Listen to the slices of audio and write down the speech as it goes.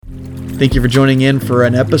Thank you for joining in for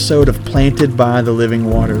an episode of Planted by the Living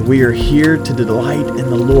Water. We are here to delight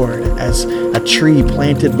in the Lord as a tree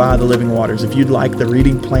planted by the living waters. If you'd like the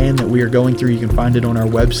reading plan that we are going through, you can find it on our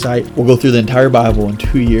website. We'll go through the entire Bible in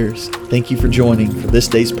 2 years. Thank you for joining for this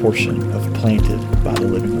day's portion of Planted by the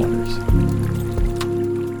Living Waters.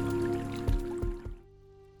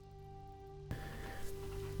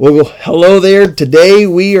 Well, hello there. Today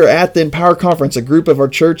we are at the Empower Conference. A group of our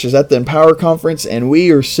church is at the Empower Conference, and we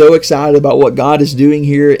are so excited about what God is doing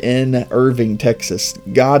here in Irving, Texas.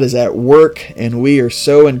 God is at work, and we are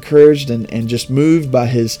so encouraged and just moved by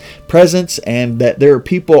His presence, and that there are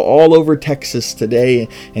people all over Texas today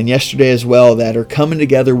and yesterday as well that are coming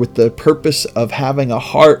together with the purpose of having a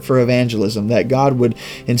heart for evangelism, that God would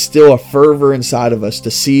instill a fervor inside of us to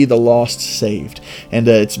see the lost saved. And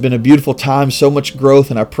it's been a beautiful time, so much growth,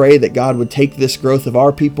 and I pray that God would take this growth of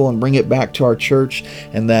our people and bring it back to our church,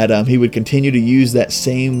 and that He would continue to use that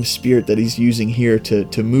same spirit that He's using here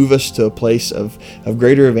to move us to a place of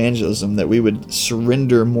greater evangelism, that we would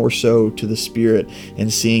surrender more so to the Spirit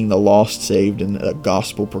and seeing the lost saved and the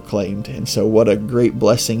gospel proclaimed. And so what a great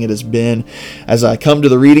blessing it has been. As I come to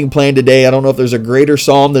the reading plan today, I don't know if there's a greater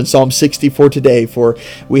psalm than Psalm 60 for today, for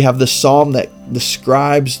we have the psalm that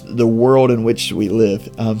describes the world in which we live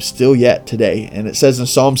still yet today. And it says in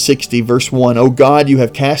Psalm 60 verse 1, "O God, you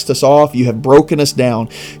have cast us off, you have broken us down,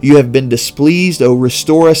 you have been displeased, O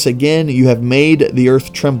restore us again, you have made the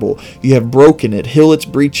earth tremble, you have broken it, heal its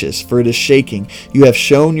breaches, for it is shaking, you have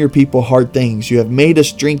shown your people hard things, you have made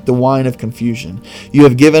us drink the wine of confusion, you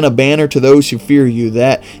have given a banner to those who fear you,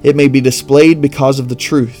 that it may be displayed because of the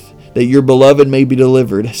truth, that your beloved may be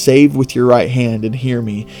delivered, save with your right hand and hear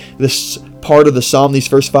me." This part of the psalm, these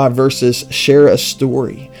first 5 verses, share a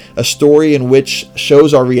story in which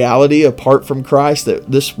shows our reality apart from Christ,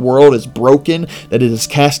 that this world is broken, that it is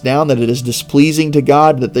cast down, that it is displeasing to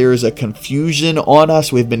God, that there is a confusion on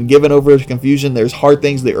us. We've been given over to confusion. There's hard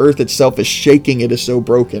things. The earth itself is shaking. It is so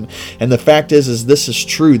broken. And the fact is this is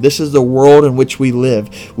true. This is the world in which we live.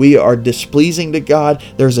 We are displeasing to God.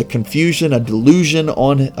 There's a confusion, a delusion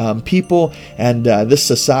on people, and this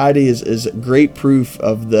society is great proof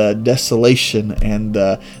of the desolation and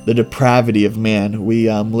the depravity of man. We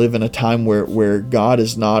live in a time where God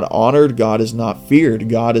is not honored, God is not feared,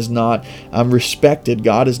 God is not respected,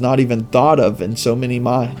 God is not even thought of in so many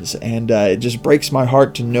minds. And it just breaks my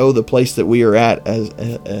heart to know the place that we are at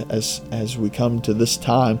as we come to this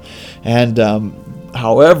time. And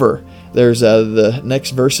however, there's the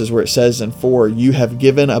next verses where it says in 4, "You have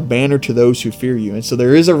given a banner to those who fear you." And so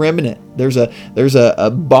there is a remnant. There's a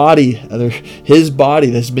body, His body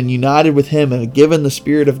that's been united with Him and given the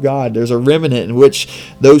Spirit of God. There's a remnant in which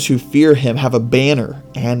those who fear Him have a banner,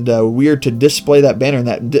 and we are to display that banner. And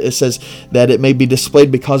that it says that it may be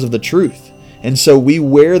displayed because of the truth. And so we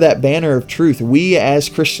wear that banner of truth. We as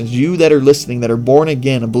Christians, you that are listening, that are born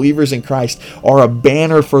again, and believers in Christ, are a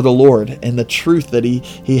banner for the Lord and the truth that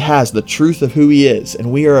He has, the truth of who He is.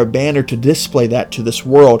 And we are a banner to display that to this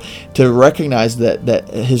world, to recognize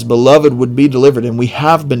that His beloved would be delivered, and we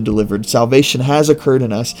have been delivered. Salvation has occurred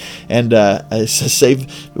in us, and it says, "Save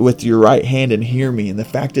with your right hand and hear me." And the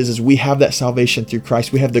fact is we have that salvation through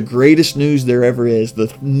Christ. We have the greatest news there ever is,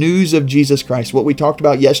 the news of Jesus Christ. What we talked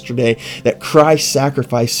about yesterday, that Christ's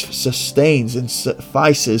sacrifice sustains and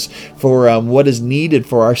suffices for what is needed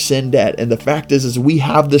for our sin debt. And the fact is we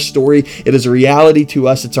have this story. It is a reality to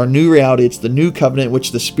us. It's our new reality. It's the new covenant in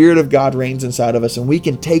which the Spirit of God reigns inside of us. And we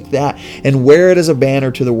can take that and wear it as a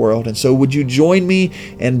banner to the world. And so would you join me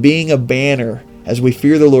in being a banner as we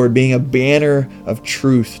fear the Lord, being a banner of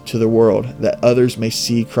truth to the world, that others may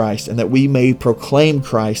see Christ and that we may proclaim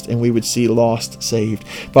Christ and we would see lost saved.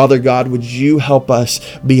 Father God, would you help us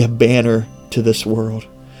be a banner to this world?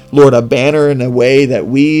 Lord, a banner in a way that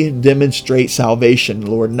we demonstrate salvation,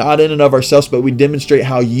 Lord, not in and of ourselves, but we demonstrate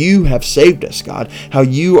how you have saved us, God, how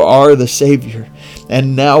you are the Savior.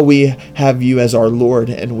 And now we have you as our Lord,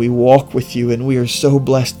 and we walk with you, and we are so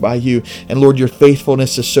blessed by you. And Lord, your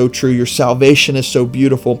faithfulness is so true. Your salvation is so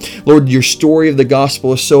beautiful. Lord, your story of the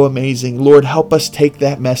gospel is so amazing. Lord, help us take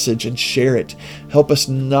that message and share it. Help us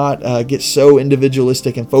not get so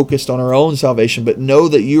individualistic and focused on our own salvation, but know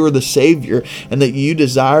that you are the Savior and that you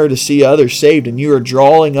desire to see others saved, and you are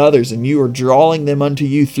drawing others, and you are drawing them unto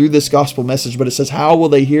you through this gospel message. But it says, how will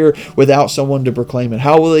they hear without someone to proclaim it?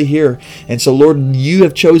 How will they hear? And so, Lord, you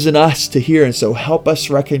have chosen us to hear, and so help us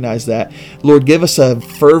recognize that. Lord, give us a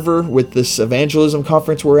fervor with this evangelism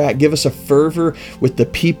conference we're at. Give us a fervor with the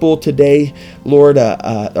people today, Lord,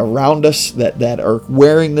 around us that are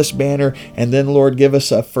wearing this banner. And then, Lord, give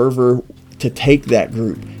us a fervor to take that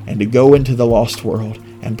group and to go into the lost world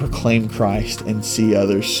and proclaim Christ and see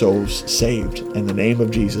other souls saved. In the name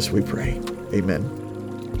of Jesus we pray. Amen.